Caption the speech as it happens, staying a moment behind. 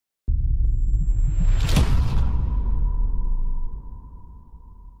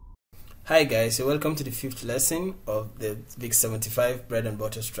Hi guys, so welcome to the fifth lesson of the VIX75 bread and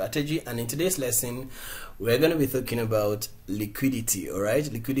butter strategy, and in today's lesson we're going to be talking about liquidity. Alright,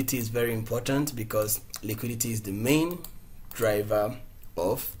 liquidity is very important because liquidity is the main driver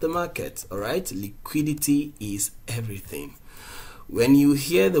of the market. Alright, liquidity is everything. When you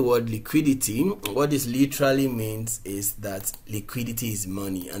hear the word liquidity, what this literally means is that liquidity is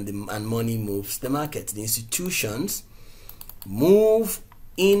money, and money moves the market. The institutions move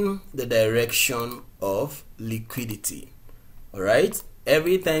in the direction of liquidity. All right,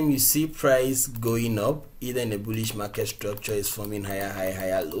 every time you see price going up, either in a bullish market structure is forming higher high,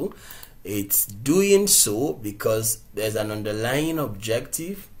 higher low, it's doing so because there's an underlying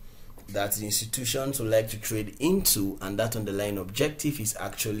objective that the institutions would like to trade into, and that underlying objective is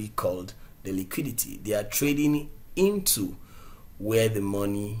actually called the liquidity. They are trading into where the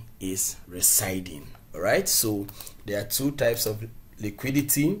money is residing. All right, so there are two types of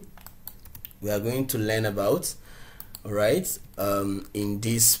liquidity we are going to learn about. All right, in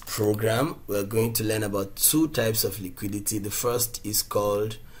this program we're going to learn about two types of liquidity. The first is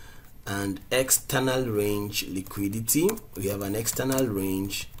called an external range liquidity. We have an external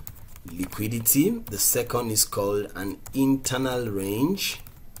range liquidity. The second is called an internal range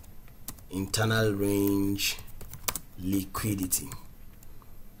liquidity.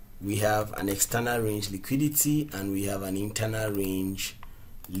 We have an external range liquidity and we have an internal range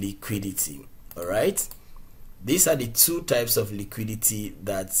liquidity. All right, these are the two types of liquidity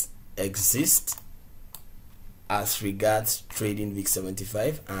that exist as regards trading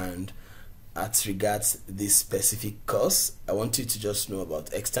VIX75, and as regards this specific course I want you to just know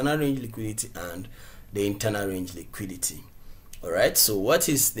about external range liquidity and the internal range liquidity. All right, so what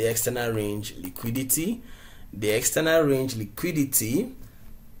is the external range liquidity? The external range liquidity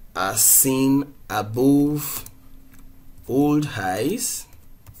are seen above old highs.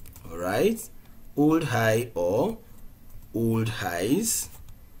 All right, old high or old highs.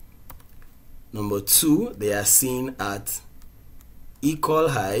 Number two, they are seen at equal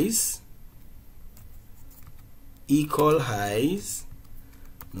highs.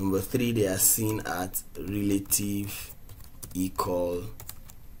 Number three, they are seen at relative equal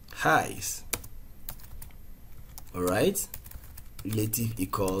highs. All right, relative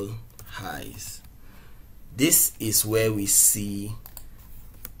equal highs. This is where we see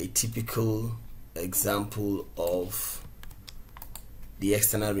a typical example of the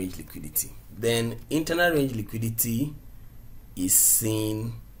external range liquidity. Then internal range liquidity is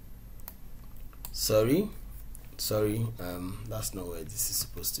seen, that's not where this is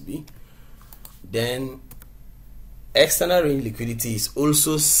supposed to be. Then external range liquidity is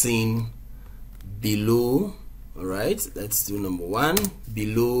also seen below. All right, let's do number one.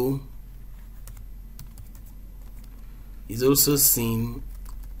 Below is also seen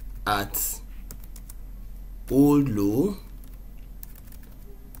at old low,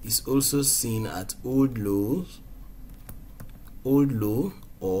 is also seen at old lows, old low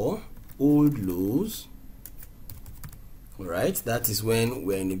or old lows. All right, that is when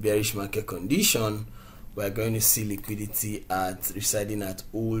we're in a bearish market condition. We're going to see liquidity residing at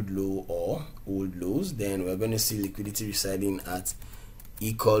old low or old lows. Then we're going to see liquidity residing at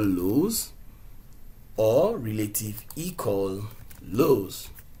equal lows or relative equal lows.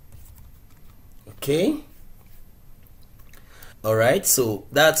 Okay, all right, so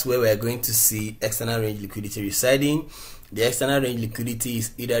that's where we're going to see external range liquidity residing. The external range liquidity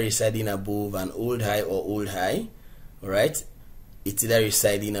is either residing above an old high or old high. All right, it's either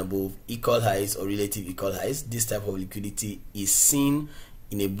residing above equal highs or relative equal highs. This type of liquidity is seen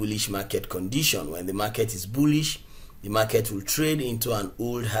in a bullish market condition. When the market is bullish, the market will trade into an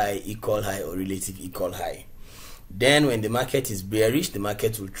old high, equal high, or relative equal high. Then when the market is bearish, the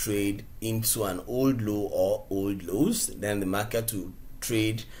market will trade into an old low or old lows. Then the market will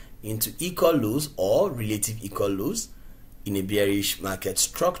trade into equal lows or relative equal lows in a bearish market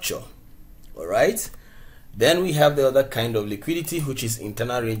structure. All right, then we have the other kind of liquidity, which is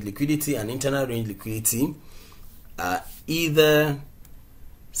internal range liquidity. And internal range liquidity are either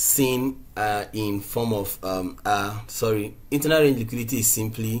seen in form of internal range liquidity is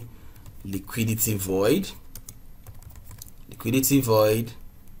simply liquidity void,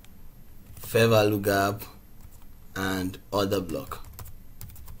 fair value gap, and order block.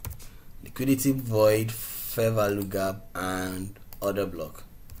 Liquidity void, fair value gap, and order block.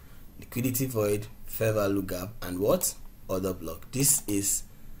 Liquidity void, fair value gap, and what? Order block. This is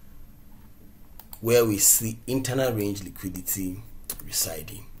where we see internal range liquidity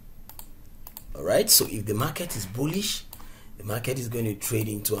residing. All right, so if the market is bullish, the market is going to trade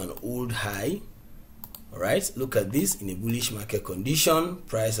into an old high All right, look at this. In a bullish market condition,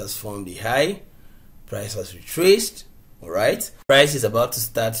 price has formed a high, price has retraced. All right, price is about to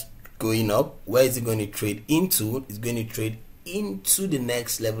start going up. Where is it going to trade into? It's going to trade into the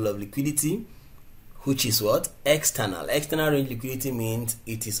next level of liquidity, which is what? External range liquidity means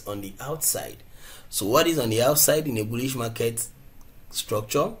it is on the outside. So what is on the outside in a bullish market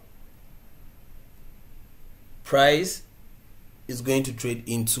structure? Price is going to trade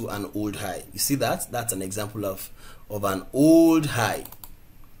into an old high. You see that? That's an example of an old high.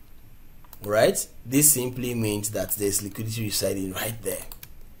 Right? This simply means that there's liquidity residing right there.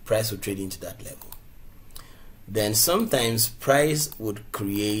 Price will trade into that level. Then sometimes price would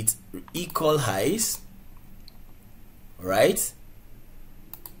create equal highs, right,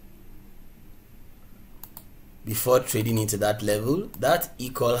 before trading into that level. That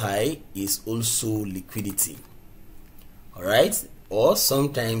equal high is also liquidity. All right, or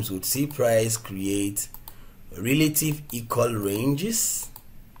sometimes we'd see price create relative equal ranges.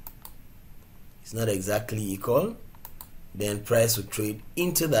 It's not exactly equal. Then price would trade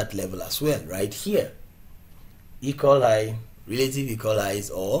into that level as well, right here. Equal high, relative equal highs,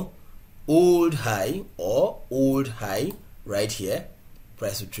 or old high right here.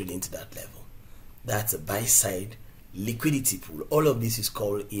 Price would trade into that level. That's a buy side liquidity pool. All of this is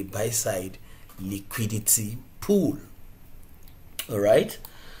called a buy side liquidity pool. All right,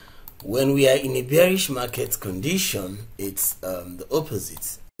 when we are in a bearish market condition, it's the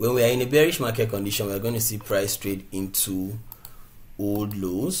opposite. When we are in a bearish market condition, we're going to see price trade into old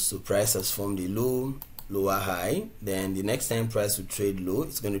lows. So price has formed a low, lower high. Then the next time price will trade low,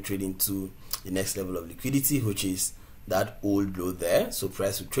 it's going to trade into the next level of liquidity, which is that old low there. So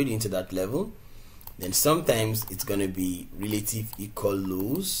price will trade into that level. Then sometimes it's going to be relative equal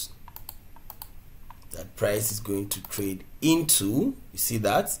lows that price is going to trade into. You see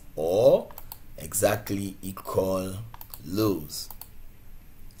that? Or exactly equal lows.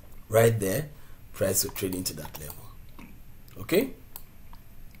 Right there, price will trade into that level. Okay?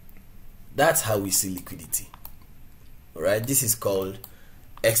 That's how we see liquidity. All right, this is called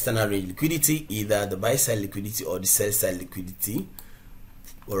external range liquidity, either the buy side liquidity or the sell side liquidity.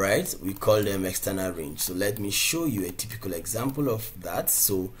 All right, we call them external range. So let me show you a typical example of that.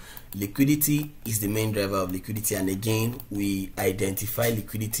 So liquidity is the main driver of liquidity, and again we identify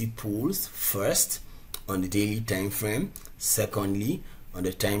liquidity pools first on the daily time frame. Secondly, on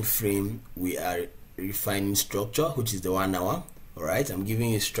the time frame we are refining structure, which is the 1 hour. All right, I'm giving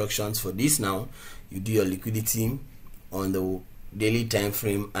you instructions for this now. You do your liquidity on the daily time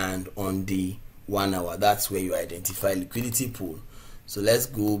frame and on the 1 hour. That's where you identify liquidity pool. So let's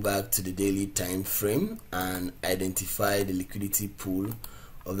go back to the daily time frame and identify the liquidity pool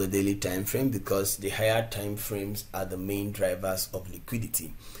of the daily time frame, because the higher time frames are the main drivers of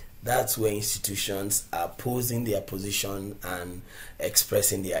liquidity. That's where institutions are posing their position and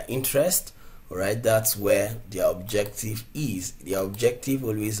expressing their interest. All right, that's where their objective is. Their objective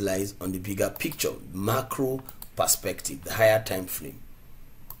always lies on the bigger picture, macro perspective, the higher time frame.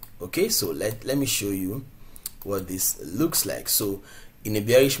 Okay, so let me show you what this looks like. So in a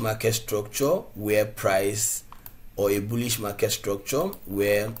bearish market structure where price, or a bullish market structure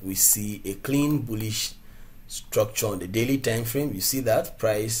where we see a clean bullish structure on the daily time frame, you see that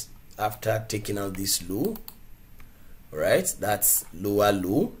price, after taking out this low, all right, that's lower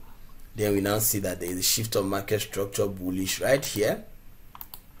low, then we now see that there is a shift of market structure bullish right here.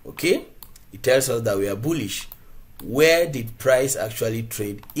 Okay, it tells us that we are bullish. Where did price actually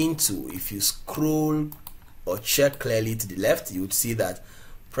trade into? If you scroll or check clearly to the left, you would see that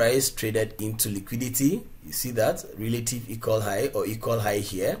price traded into liquidity. You see that relative equal high or equal high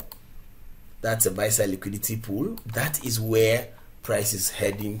here. That's a buy side liquidity pool. That is where price is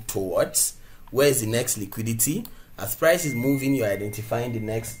heading towards. Where is the next liquidity? As price is moving, you're identifying the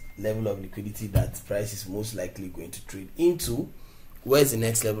next level of liquidity that price is most likely going to trade into. Where is the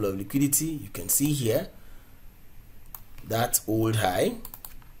next level of liquidity? You can see here that old high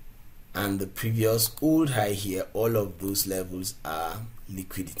and the previous old high here. All of those levels are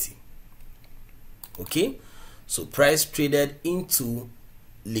liquidity. Okay, so price traded into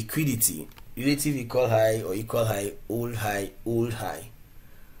liquidity, relative equal high or equal high, old high, old high.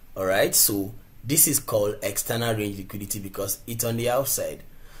 All right, so this is called external range liquidity because it's on the outside.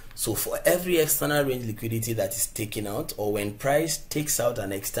 So for every external range liquidity that is taken out, or when price takes out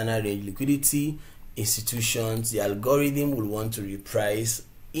an external range liquidity, institutions, the algorithm will want to reprice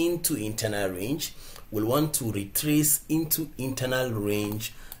into internal range, will want to retrace into internal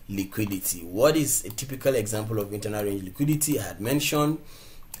range liquidity. What is a typical example of internal range liquidity? I had mentioned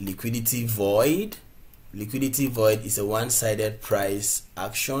liquidity void. Liquidity void is a one-sided price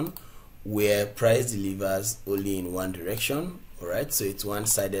action where price delivers only in one direction. All right, so it's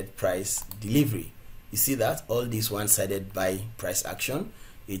one-sided price delivery. You see that all this one-sided buy price action,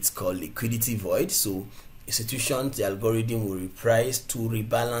 it's called liquidity void. So institutions, the algorithm will reprice to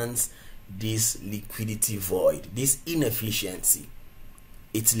rebalance this liquidity void, this inefficiency.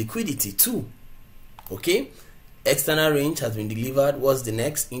 It's liquidity too. Okay, external range has been delivered. What's the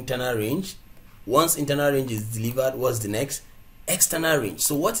next? Internal range. Once internal range is delivered, what's the next? External range.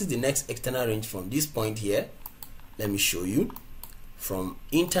 So what is the next external range from this point here? Let me show you. From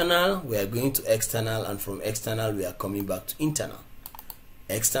internal we are going to external, and from external we are coming back to internal.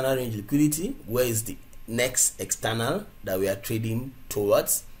 External range liquidity, where is the next external that we are trading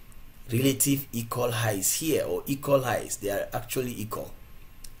towards? Relative equal highs here, or equal highs. They are actually equal.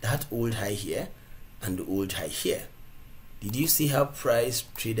 That old high here and the old high here. Did you see how price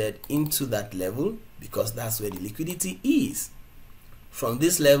traded into that level? Because that's where the liquidity is. From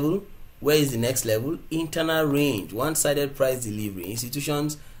this level, where is the next level? Internal range, one-sided price delivery.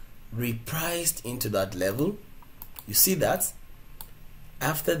 Institutions repriced into that level. You see that?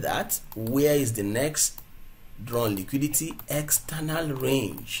 After that, where is the next drawn liquidity? External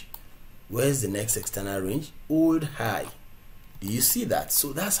range. Where is the next external range? Old high. Do you see that?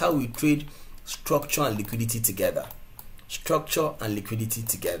 So that's how we trade structure and liquidity together. Structure and liquidity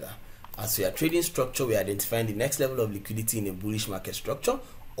together. As we are trading structure, we are identifying the next level of liquidity in a bullish market structure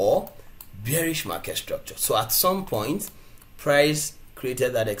or bearish market structure. So at some point, price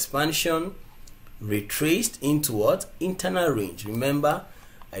created that expansion, retraced into what? Internal range. Remember,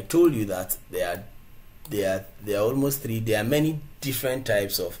 I told you that there are almost three. There are many different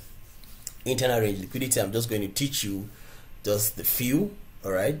types of internal range liquidity. I'm just going to teach you just the few,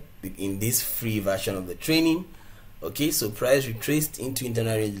 all right, in this free version of the training. Okay, so price retraced into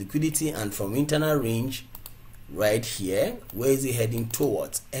internal range liquidity, and from internal range right here, where is it heading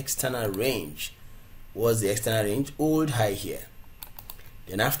towards? External range. What's the external range? Old high here.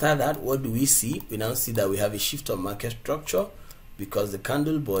 Then after that, what do we see? We now see that we have a shift of market structure because the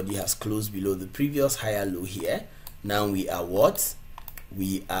candle body has closed below the previous higher low here. Now we are what?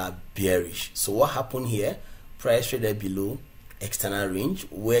 We are bearish. So what happened here? Price traded below external range.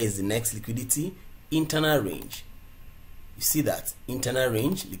 Where is the next liquidity? Internal range. You see that? Internal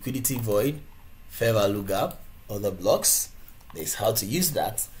range, liquidity void, fair value gap, other blocks. There's how to use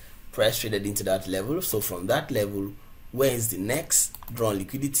that. Price traded into that level. So from that level, where is the next drawn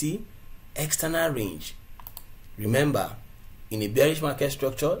liquidity? External range. Remember, in a bearish market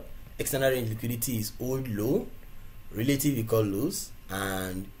structure, external range liquidity is old low, relative equal lows,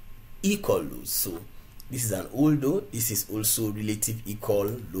 and equal lows. So this is an old low. This is also relative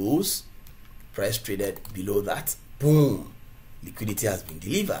equal lows. Price traded below that. Boom, liquidity has been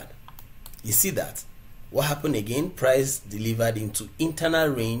delivered. You see that? What happened again? Price delivered into internal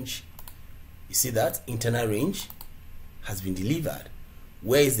range. You see that? Internal range has been delivered.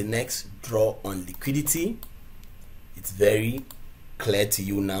 Where is the next draw on liquidity? It's very clear to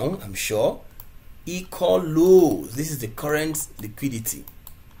you now, I'm sure. Equal lows. This is the current liquidity.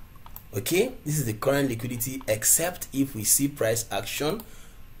 Okay, this is the current liquidity, except if we see price action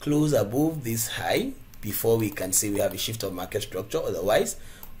close above this high before we can say we have a shift of market structure. Otherwise,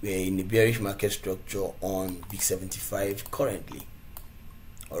 we are in a bearish market structure on V75 currently.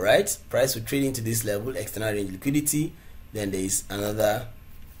 All right, price will trade into this level, external range liquidity. Then there is another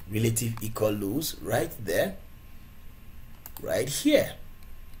relative equal lows right there, right here.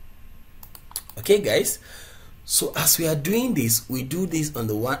 Okay, guys. So as we are doing this, we do this on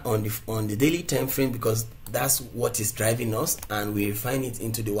the daily time frame because that's what is driving us, and we refine it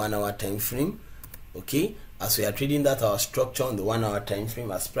into the 1 hour time frame. Okay, as we are trading that our structure on the 1 hour time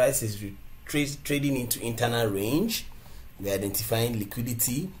frame, as price is trading into internal range, we are identifying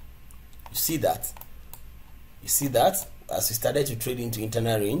liquidity. You see that? You see that? As we started to trade into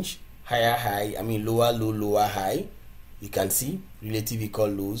internal range, higher high, lower low, lower high, you can see relative equal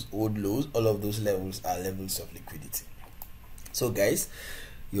lows, old lows. All of those levels are levels of liquidity. So guys,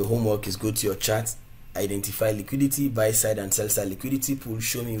 your homework is go to your chart, identify liquidity, buy side and sell side liquidity pool.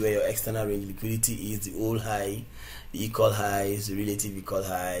 Show me where your external range liquidity is, the old high, the equal highs, the relative equal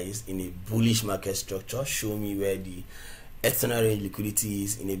highs in a bullish market structure. Show me where the external range liquidity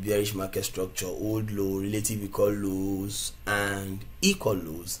is in a bearish market structure, old low, relative equal lows, and equal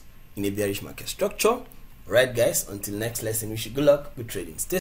lows in a bearish market structure. Alright guys, until next lesson, wish you good luck, good trading. Stay